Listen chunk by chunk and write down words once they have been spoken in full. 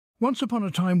Once upon a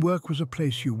time, work was a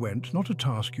place you went, not a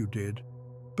task you did.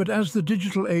 But as the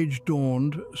digital age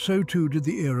dawned, so too did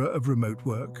the era of remote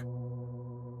work.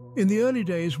 In the early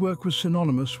days, work was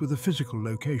synonymous with a physical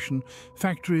location.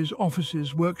 Factories,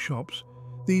 offices, workshops.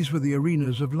 These were the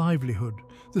arenas of livelihood,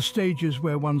 the stages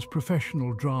where one's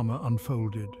professional drama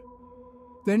unfolded.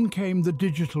 Then came the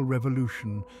digital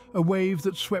revolution, a wave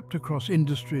that swept across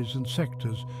industries and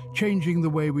sectors, changing the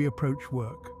way we approach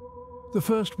work. The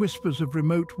first whispers of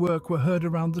remote work were heard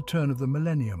around the turn of the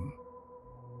millennium.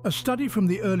 A study from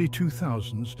the early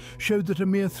 2000s showed that a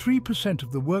mere 3%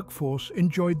 of the workforce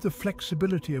enjoyed the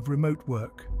flexibility of remote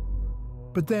work.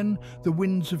 But then the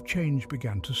winds of change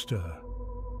began to stir.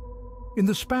 In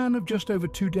the span of just over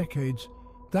 2 decades,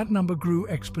 that number grew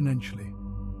exponentially.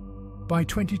 By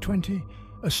 2020,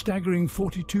 a staggering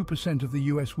 42% of the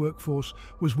US workforce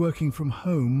was working from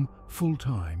home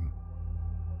full-time.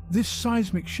 This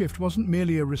seismic shift wasn't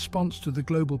merely a response to the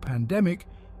global pandemic,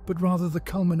 but rather the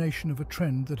culmination of a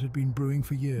trend that had been brewing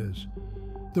for years.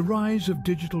 The rise of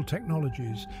digital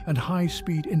technologies and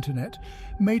high-speed internet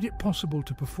made it possible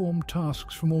to perform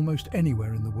tasks from almost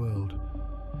anywhere in the world.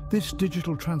 This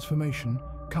digital transformation,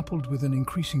 coupled with an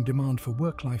increasing demand for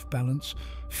work-life balance,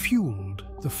 fueled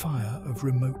the fire of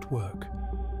remote work.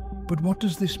 But what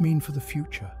does this mean for the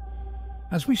future?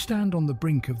 As we stand on the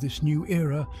brink of this new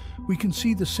era, we can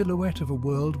see the silhouette of a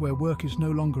world where work is no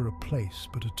longer a place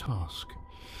but a task.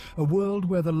 A world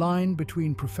where the line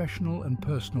between professional and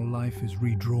personal life is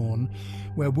redrawn,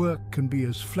 where work can be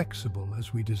as flexible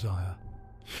as we desire.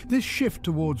 This shift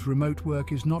towards remote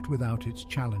work is not without its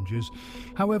challenges.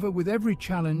 However, with every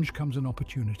challenge comes an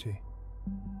opportunity.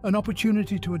 An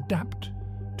opportunity to adapt,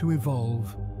 to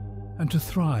evolve, and to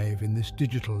thrive in this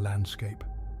digital landscape.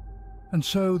 And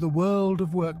so the world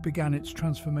of work began its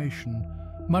transformation,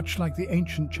 much like the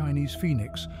ancient Chinese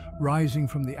phoenix rising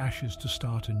from the ashes to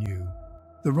start anew.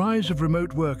 The rise of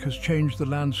remote work has changed the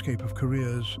landscape of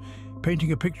careers,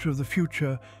 painting a picture of the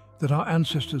future that our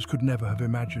ancestors could never have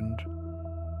imagined.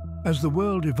 As the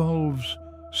world evolves,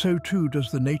 so too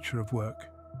does the nature of work.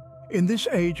 In this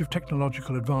age of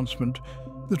technological advancement,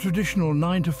 the traditional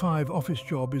 9-to-5 office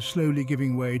job is slowly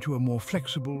giving way to a more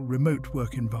flexible, remote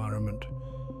work environment.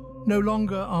 No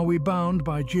longer are we bound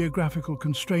by geographical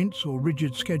constraints or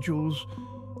rigid schedules.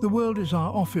 The world is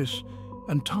our office,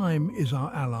 and time is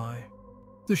our ally.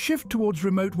 The shift towards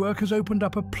remote work has opened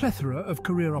up a plethora of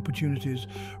career opportunities.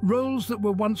 Roles that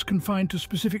were once confined to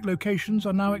specific locations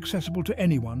are now accessible to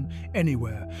anyone,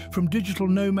 anywhere. From digital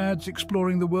nomads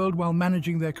exploring the world while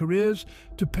managing their careers,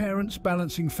 to parents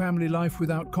balancing family life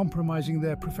without compromising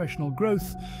their professional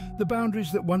growth, the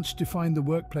boundaries that once defined the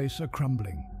workplace are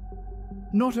crumbling.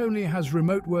 Not only has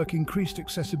remote work increased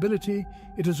accessibility,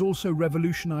 it has also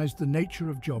revolutionized the nature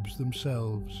of jobs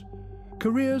themselves.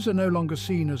 Careers are no longer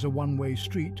seen as a one-way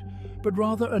street, but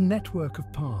rather a network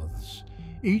of paths,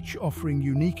 each offering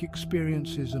unique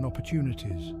experiences and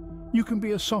opportunities. You can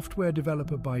be a software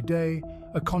developer by day,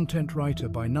 a content writer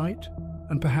by night,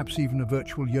 and perhaps even a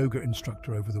virtual yoga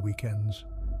instructor over the weekends.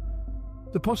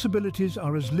 The possibilities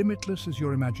are as limitless as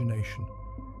your imagination.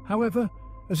 However,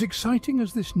 as exciting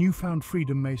as this newfound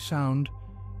freedom may sound,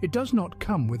 it does not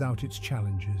come without its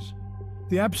challenges.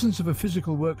 The absence of a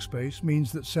physical workspace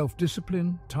means that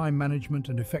self-discipline, time management,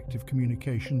 and effective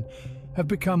communication have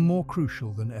become more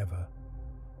crucial than ever.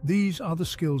 These are the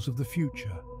skills of the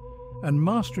future, and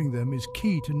mastering them is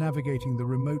key to navigating the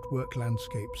remote work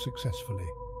landscape successfully.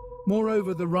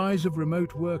 Moreover, the rise of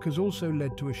remote work has also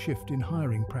led to a shift in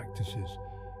hiring practices.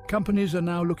 Companies are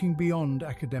now looking beyond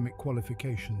academic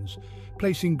qualifications,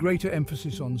 placing greater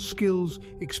emphasis on skills,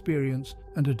 experience,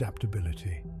 and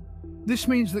adaptability. This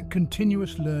means that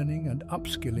continuous learning and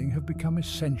upskilling have become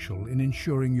essential in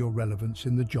ensuring your relevance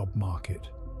in the job market.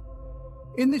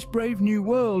 In this brave new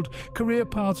world, career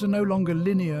paths are no longer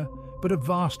linear, but a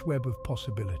vast web of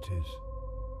possibilities.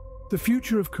 The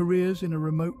future of careers in a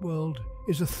remote world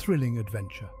is a thrilling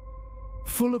adventure,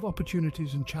 full of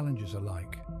opportunities and challenges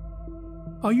alike.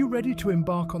 Are you ready to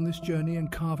embark on this journey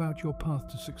and carve out your path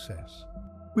to success?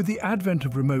 With the advent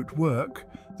of remote work,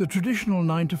 the traditional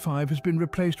 9-to-5 has been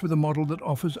replaced with a model that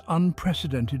offers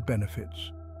unprecedented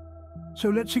benefits. So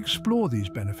let's explore these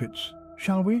benefits,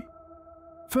 shall we?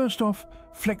 First off,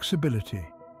 flexibility.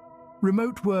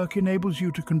 Remote work enables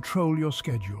you to control your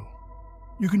schedule.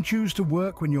 You can choose to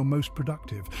work when you're most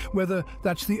productive, whether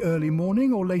that's the early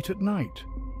morning or late at night.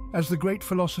 As the great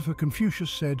philosopher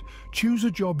Confucius said, choose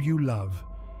a job you love,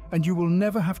 and you will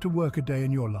never have to work a day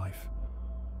in your life.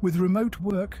 With remote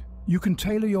work, you can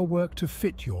tailor your work to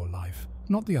fit your life,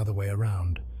 not the other way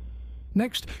around.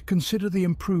 Next, consider the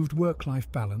improved work-life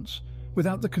balance.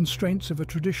 Without the constraints of a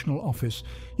traditional office,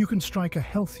 you can strike a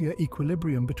healthier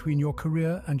equilibrium between your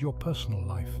career and your personal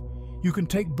life. You can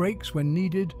take breaks when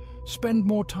needed, spend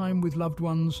more time with loved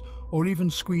ones, or even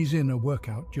squeeze in a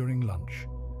workout during lunch.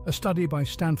 A study by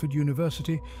Stanford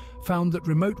University found that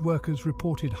remote workers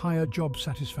reported higher job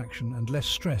satisfaction and less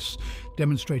stress,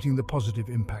 demonstrating the positive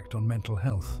impact on mental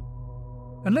health.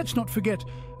 And let's not forget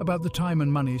about the time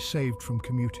and money saved from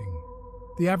commuting.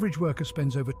 The average worker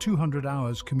spends over 200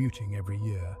 hours commuting every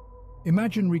year.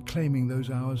 Imagine reclaiming those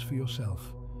hours for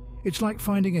yourself. It's like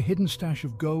finding a hidden stash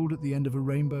of gold at the end of a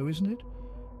rainbow, isn't it?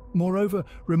 Moreover,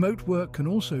 remote work can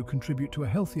also contribute to a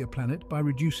healthier planet by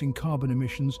reducing carbon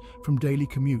emissions from daily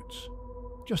commutes.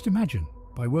 Just imagine,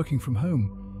 by working from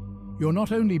home, you're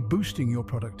not only boosting your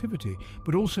productivity,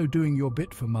 but also doing your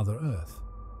bit for Mother Earth.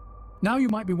 Now you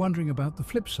might be wondering about the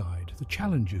flip side, the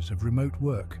challenges of remote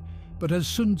work. But as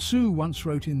Sun Tzu once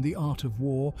wrote in The Art of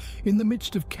War, in the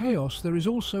midst of chaos there is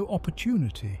also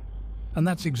opportunity. And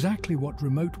that's exactly what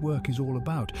remote work is all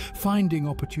about, finding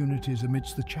opportunities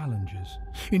amidst the challenges.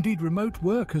 Indeed, remote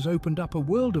work has opened up a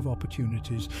world of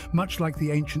opportunities, much like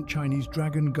the ancient Chinese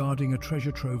dragon guarding a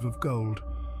treasure trove of gold.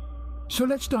 So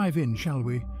let's dive in, shall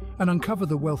we, and uncover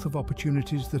the wealth of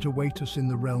opportunities that await us in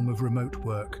the realm of remote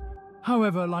work.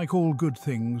 However, like all good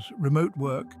things, remote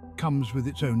work comes with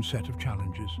its own set of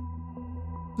challenges.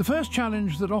 The first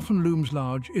challenge that often looms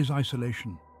large is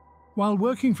isolation. While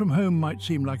working from home might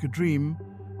seem like a dream,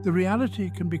 the reality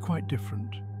can be quite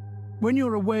different. When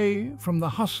you're away from the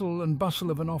hustle and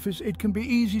bustle of an office, it can be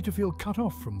easy to feel cut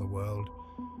off from the world.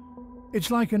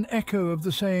 It's like an echo of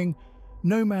the saying,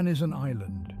 "No man is an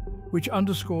island," which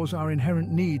underscores our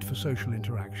inherent need for social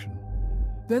interaction.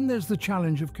 Then there's the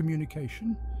challenge of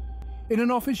communication. In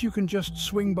an office, you can just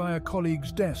swing by a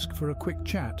colleague's desk for a quick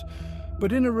chat.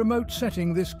 But in a remote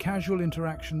setting, this casual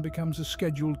interaction becomes a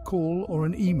scheduled call or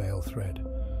an email thread.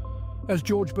 As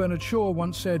George Bernard Shaw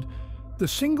once said, the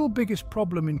single biggest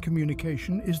problem in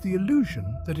communication is the illusion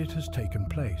that it has taken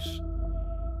place.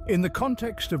 In the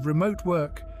context of remote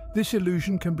work, this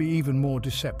illusion can be even more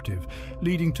deceptive,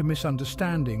 leading to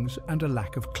misunderstandings and a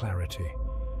lack of clarity.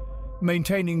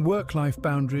 Maintaining work-life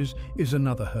boundaries is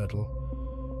another hurdle.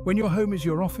 When your home is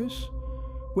your office,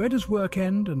 where does work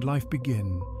end and life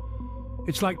begin?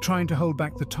 It's like trying to hold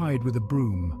back the tide with a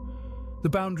broom. The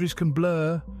boundaries can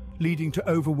blur, leading to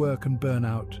overwork and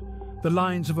burnout. The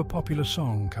lines of a popular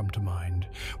song come to mind.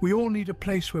 We all need a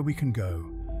place where we can go.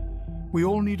 We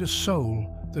all need a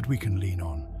soul that we can lean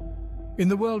on. In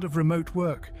the world of remote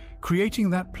work,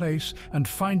 creating that place and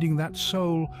finding that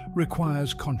soul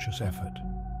requires conscious effort.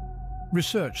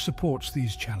 Research supports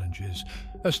these challenges.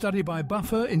 A study by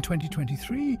Buffer in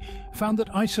 2023 found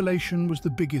that isolation was the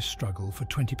biggest struggle for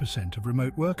 20% of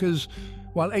remote workers,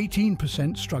 while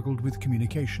 18% struggled with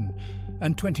communication,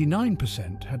 and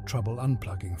 29% had trouble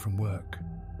unplugging from work.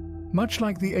 Much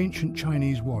like the ancient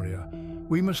Chinese warrior,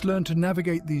 we must learn to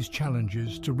navigate these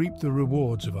challenges to reap the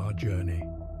rewards of our journey.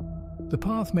 The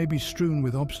path may be strewn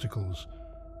with obstacles,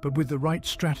 but with the right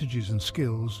strategies and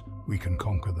skills, we can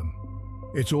conquer them.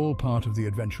 It's all part of the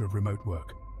adventure of remote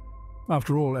work.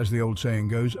 After all, as the old saying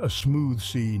goes, a smooth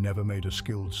sea never made a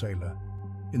skilled sailor.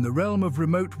 In the realm of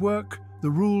remote work, the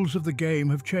rules of the game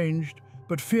have changed,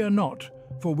 but fear not,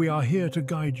 for we are here to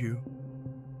guide you.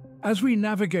 As we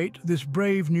navigate this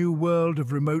brave new world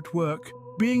of remote work,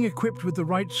 being equipped with the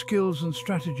right skills and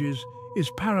strategies is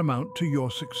paramount to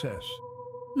your success.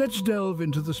 Let's delve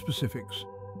into the specifics.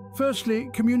 Firstly,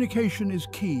 communication is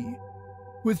key.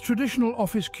 With traditional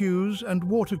office queues and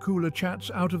water cooler chats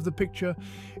out of the picture,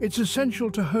 it's essential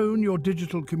to hone your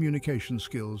digital communication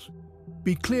skills.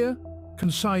 Be clear,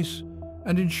 concise,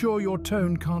 and ensure your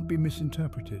tone can't be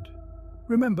misinterpreted.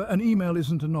 Remember, an email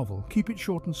isn't a novel. Keep it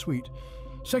short and sweet.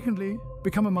 Secondly,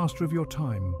 become a master of your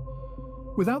time.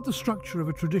 Without the structure of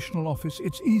a traditional office,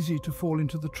 it's easy to fall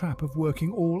into the trap of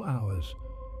working all hours.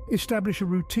 Establish a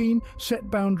routine,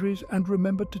 set boundaries, and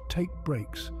remember to take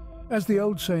breaks. As the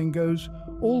old saying goes,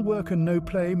 all work and no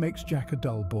play makes Jack a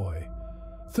dull boy.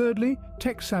 Thirdly,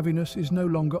 tech savviness is no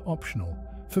longer optional.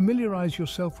 Familiarize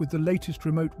yourself with the latest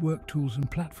remote work tools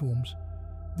and platforms.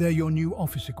 They're your new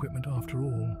office equipment after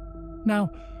all.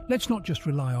 Now, let's not just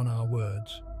rely on our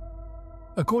words.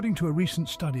 According to a recent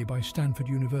study by Stanford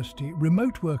University,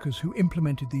 remote workers who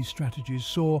implemented these strategies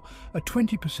saw a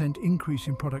 20% increase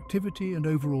in productivity and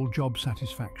overall job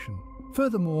satisfaction.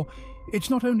 Furthermore, it's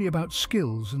not only about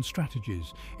skills and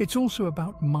strategies, it's also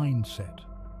about mindset.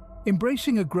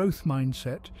 Embracing a growth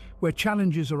mindset, where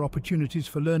challenges are opportunities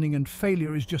for learning and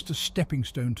failure is just a stepping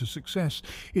stone to success,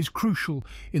 is crucial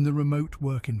in the remote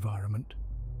work environment.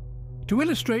 To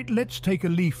illustrate, let's take a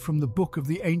leaf from the book of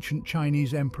the ancient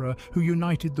Chinese emperor who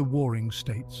united the warring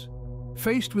states.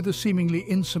 Faced with a seemingly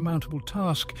insurmountable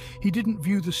task, he didn't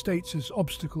view the states as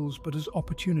obstacles but as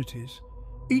opportunities.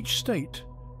 Each state,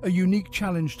 a unique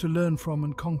challenge to learn from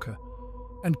and conquer.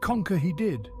 And conquer he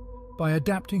did, by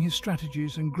adapting his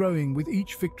strategies and growing with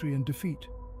each victory and defeat.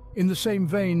 In the same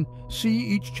vein, see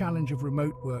each challenge of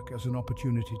remote work as an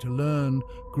opportunity to learn,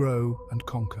 grow, and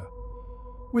conquer.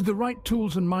 With the right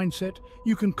tools and mindset,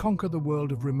 you can conquer the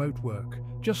world of remote work,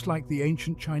 just like the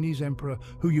ancient Chinese emperor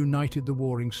who united the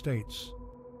warring states.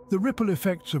 The ripple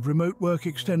effects of remote work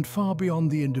extend far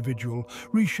beyond the individual,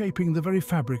 reshaping the very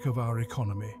fabric of our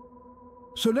economy.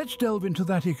 So let's delve into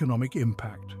that economic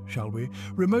impact, shall we?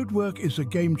 Remote work is a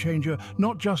game changer,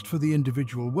 not just for the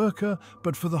individual worker,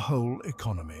 but for the whole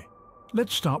economy.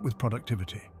 Let's start with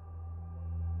productivity.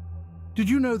 Did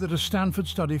you know that a Stanford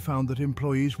study found that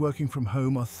employees working from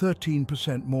home are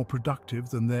 13% more productive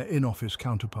than their in-office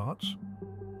counterparts?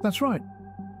 That's right.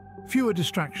 Fewer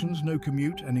distractions, no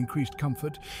commute, and increased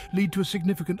comfort lead to a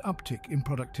significant uptick in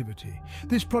productivity.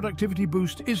 This productivity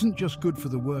boost isn't just good for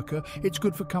the worker, it's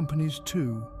good for companies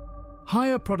too.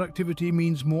 Higher productivity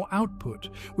means more output,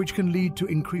 which can lead to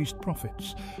increased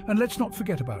profits. And let's not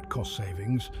forget about cost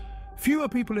savings. Fewer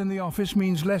people in the office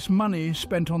means less money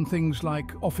spent on things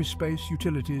like office space,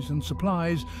 utilities and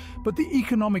supplies, but the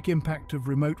economic impact of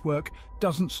remote work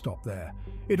doesn't stop there.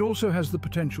 It also has the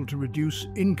potential to reduce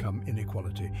income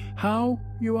inequality. How,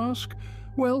 you ask?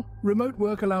 Well, remote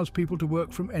work allows people to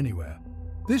work from anywhere.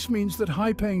 This means that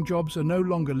high-paying jobs are no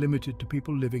longer limited to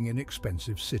people living in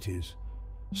expensive cities.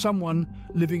 Someone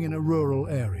living in a rural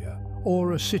area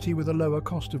or a city with a lower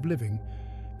cost of living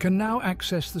can now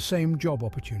access the same job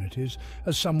opportunities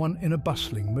as someone in a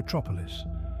bustling metropolis.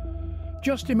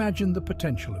 Just imagine the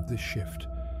potential of this shift.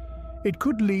 It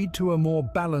could lead to a more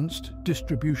balanced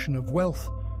distribution of wealth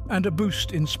and a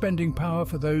boost in spending power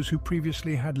for those who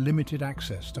previously had limited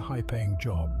access to high-paying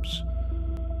jobs.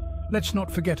 Let's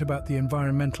not forget about the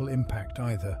environmental impact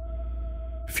either.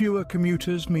 Fewer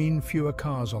commuters mean fewer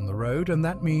cars on the road, and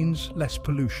that means less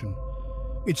pollution.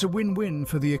 It's a win-win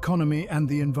for the economy and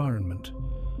the environment.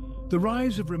 The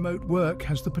rise of remote work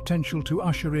has the potential to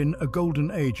usher in a golden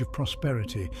age of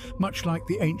prosperity, much like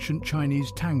the ancient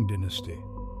Chinese Tang dynasty.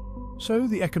 So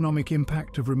the economic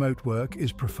impact of remote work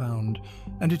is profound,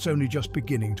 and it's only just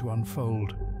beginning to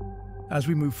unfold. As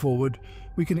we move forward,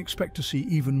 we can expect to see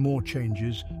even more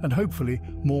changes and hopefully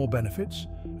more benefits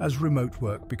as remote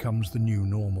work becomes the new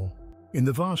normal. In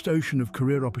the vast ocean of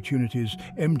career opportunities,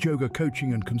 Jhoga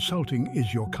Coaching and Consulting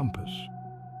is your compass.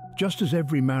 Just as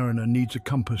every mariner needs a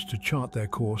compass to chart their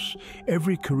course,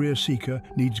 every career seeker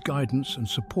needs guidance and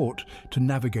support to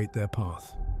navigate their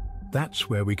path. That's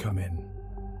where we come in.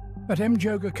 At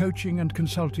Jhoga Coaching and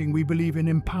Consulting, we believe in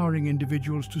empowering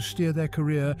individuals to steer their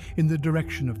career in the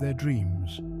direction of their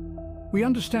dreams. We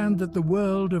understand that the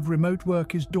world of remote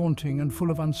work is daunting and full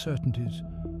of uncertainties.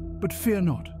 But fear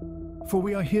not, for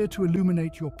we are here to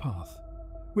illuminate your path.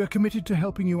 We are committed to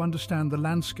helping you understand the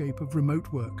landscape of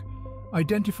remote work,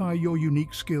 identify your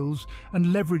unique skills,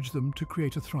 and leverage them to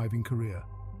create a thriving career.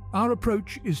 Our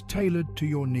approach is tailored to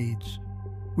your needs.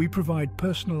 We provide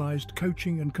personalized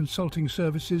coaching and consulting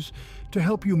services to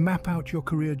help you map out your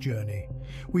career journey.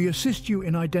 We assist you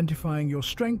in identifying your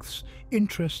strengths,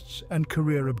 interests, and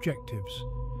career objectives.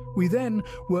 We then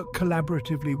work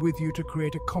collaboratively with you to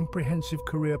create a comprehensive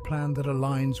career plan that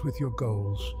aligns with your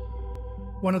goals.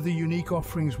 One of the unique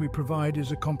offerings we provide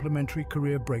is a complimentary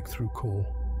career breakthrough call.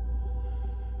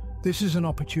 This is an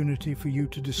opportunity for you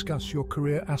to discuss your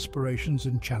career aspirations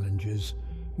and challenges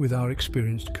with our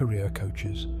experienced career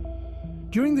coaches.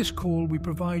 During this call, we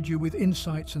provide you with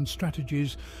insights and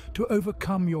strategies to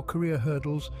overcome your career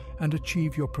hurdles and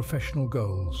achieve your professional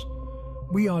goals.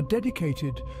 We are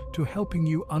dedicated to helping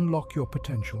you unlock your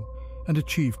potential and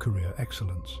achieve career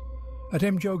excellence. At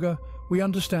Jhoga, we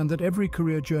understand that every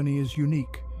career journey is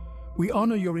unique. We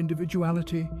honor your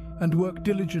individuality and work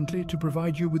diligently to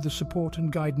provide you with the support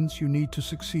and guidance you need to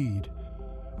succeed.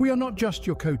 We are not just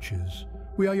your coaches,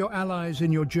 we are your allies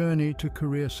in your journey to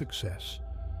career success.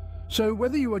 So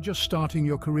whether you are just starting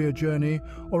your career journey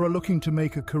or are looking to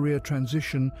make a career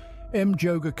transition,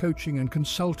 Jhoga Coaching and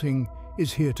Consulting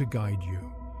is here to guide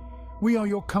you. We are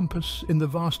your compass in the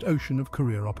vast ocean of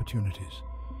career opportunities.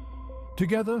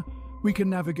 Together, we can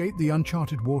navigate the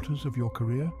uncharted waters of your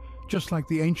career, just like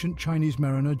the ancient Chinese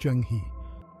mariner Zheng He.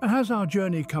 As our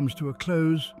journey comes to a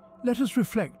close, let us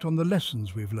reflect on the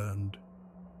lessons we've learned.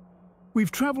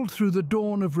 We've traveled through the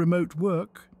dawn of remote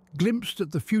work, glimpsed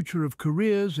at the future of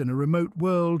careers in a remote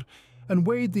world, and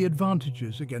weighed the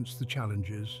advantages against the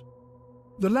challenges.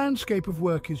 The landscape of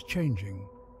work is changing,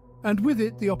 and with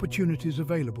it the opportunities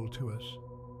available to us.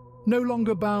 No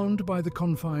longer bound by the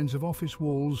confines of office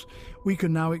walls, we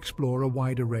can now explore a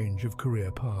wider range of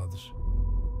career paths.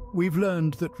 We've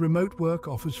learned that remote work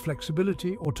offers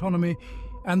flexibility, autonomy,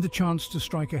 and the chance to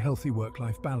strike a healthy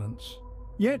work-life balance.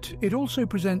 Yet, it also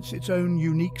presents its own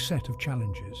unique set of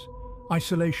challenges: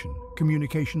 isolation,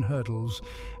 communication hurdles,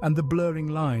 and the blurring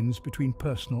lines between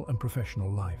personal and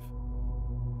professional life.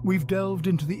 We've delved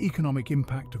into the economic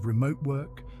impact of remote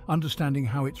work, understanding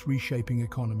how it's reshaping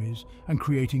economies and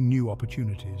creating new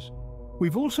opportunities.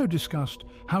 We've also discussed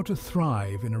how to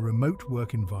thrive in a remote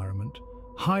work environment,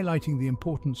 highlighting the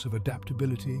importance of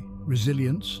adaptability,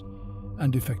 resilience,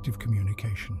 and effective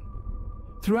communication.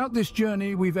 Throughout this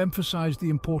journey, we've emphasized the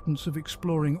importance of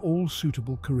exploring all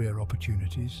suitable career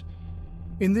opportunities.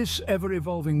 In this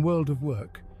ever-evolving world of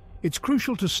work, it's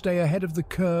crucial to stay ahead of the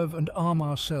curve and arm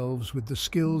ourselves with the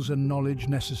skills and knowledge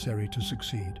necessary to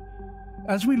succeed.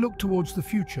 As we look towards the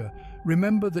future,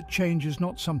 remember that change is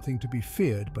not something to be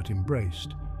feared but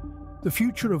embraced. The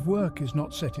future of work is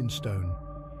not set in stone.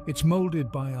 It's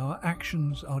molded by our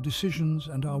actions, our decisions,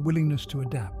 and our willingness to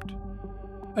adapt.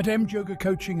 At Jhoga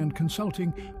Coaching and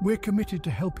Consulting, we're committed to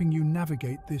helping you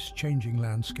navigate this changing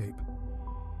landscape.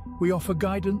 We offer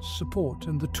guidance, support,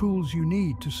 and the tools you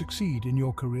need to succeed in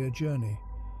your career journey.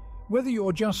 Whether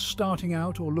you're just starting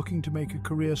out or looking to make a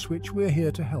career switch, we're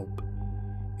here to help.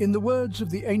 In the words of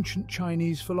the ancient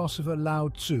Chinese philosopher Lao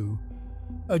Tzu,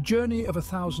 a journey of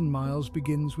 1,000 miles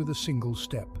begins with a single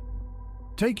step.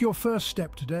 Take your first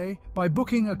step today by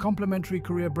booking a complimentary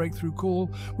career breakthrough call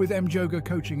with Jhoga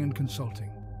Coaching and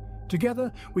Consulting.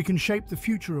 Together, we can shape the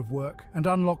future of work and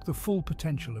unlock the full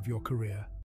potential of your career.